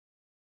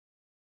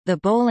The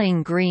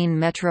Bowling Green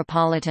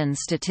Metropolitan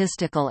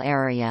Statistical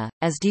Area,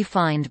 as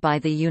defined by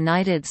the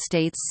United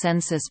States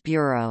Census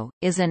Bureau,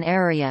 is an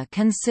area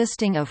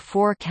consisting of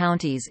 4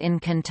 counties in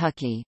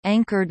Kentucky,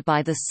 anchored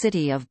by the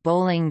city of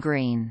Bowling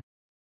Green.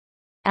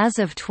 As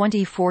of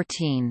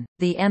 2014,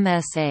 the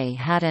MSA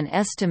had an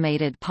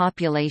estimated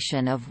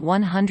population of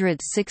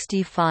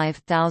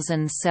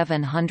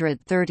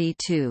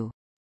 165,732.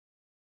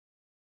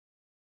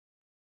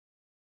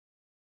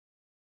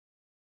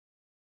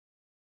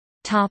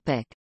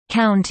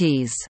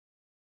 Counties: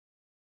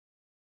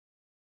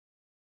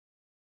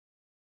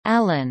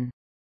 Allen,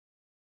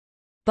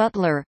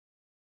 Butler,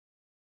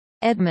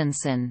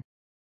 Edmondson,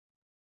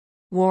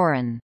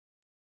 Warren.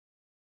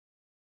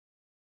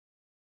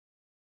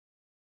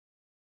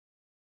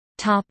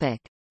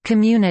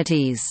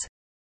 Communities: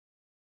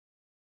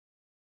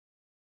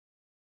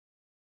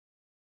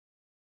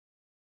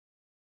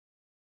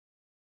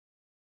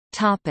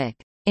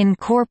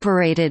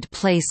 Incorporated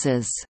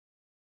places.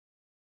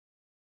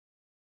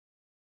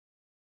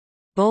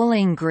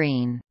 Bowling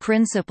Green,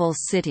 principal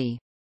city;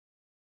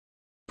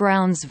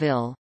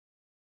 Brownsville,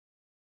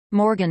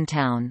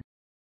 Morgantown,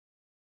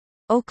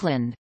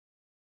 Oakland,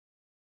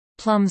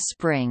 Plum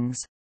Springs,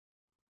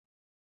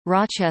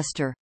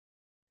 Rochester,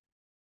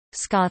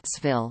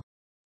 Scottsville,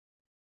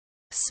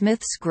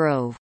 Smiths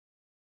Grove,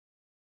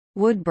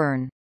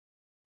 Woodburn,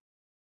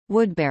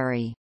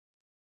 Woodbury.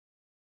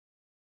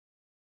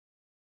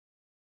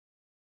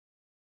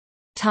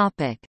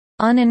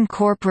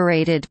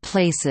 Unincorporated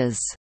places: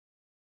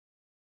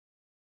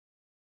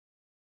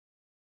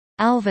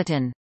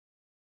 Alvaton,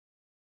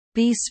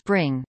 Bee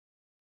Spring,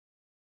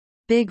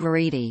 Big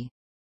Reedy,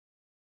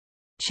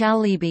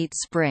 Chalybeate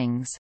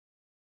Springs,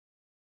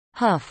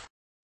 Huff,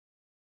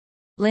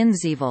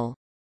 Lindsayville,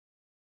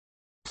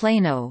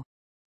 Plano,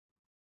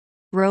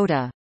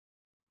 Rhoda,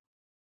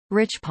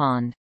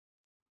 Richpond,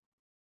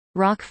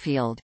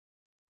 Rockfield,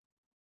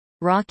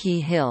 Rocky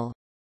Hill,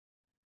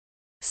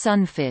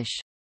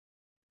 Sunfish,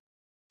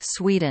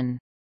 Sweden,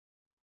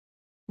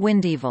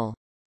 Windyville.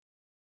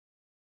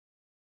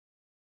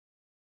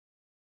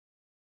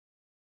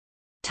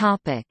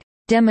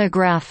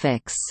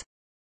 Demographics.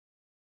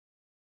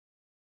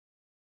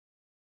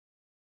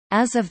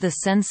 As of the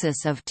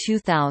census of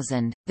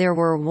 2000, there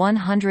were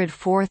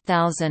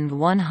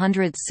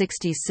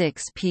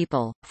 104,166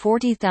 people,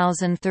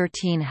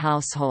 40,013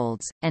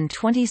 households, and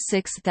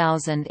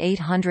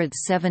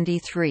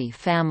 26,873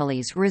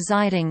 families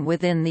residing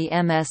within the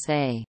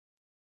MSA.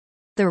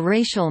 The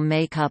racial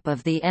makeup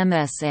of the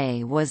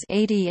MSA was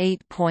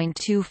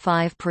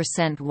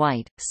 88.25%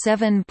 white,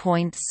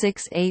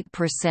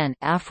 7.68%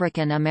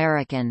 African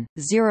American,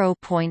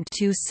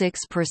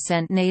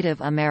 0.26%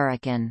 Native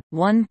American,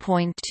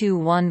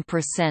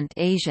 1.21%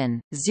 Asian,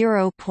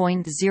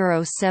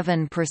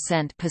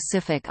 0.07%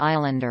 Pacific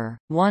Islander,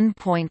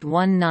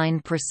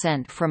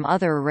 1.19% from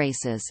other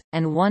races,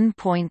 and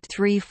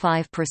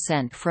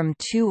 1.35% from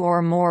 2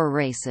 or more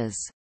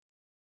races.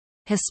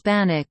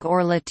 Hispanic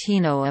or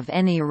Latino of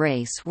any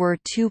race were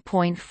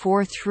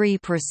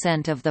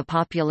 2.43% of the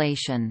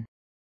population.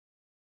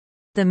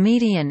 The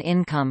median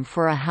income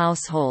for a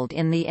household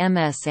in the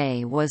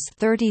MSA was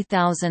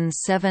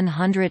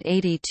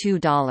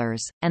 $30,782,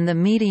 and the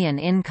median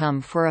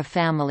income for a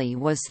family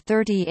was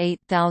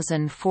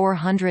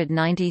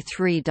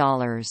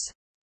 $38,493.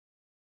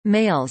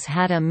 Males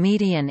had a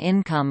median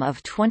income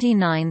of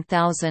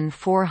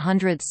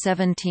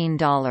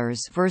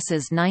 $29,417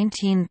 versus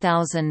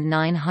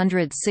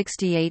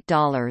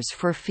 $19,968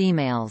 for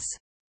females.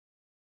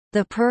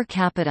 The per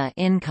capita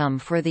income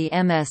for the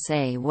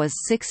MSA was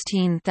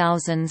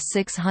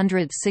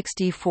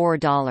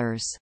 $16,664.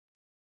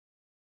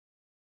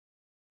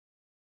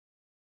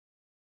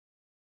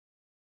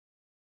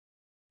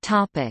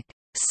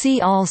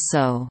 See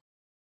also: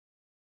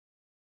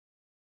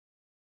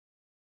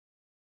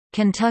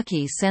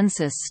 Kentucky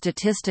Census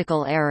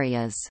Statistical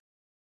Areas.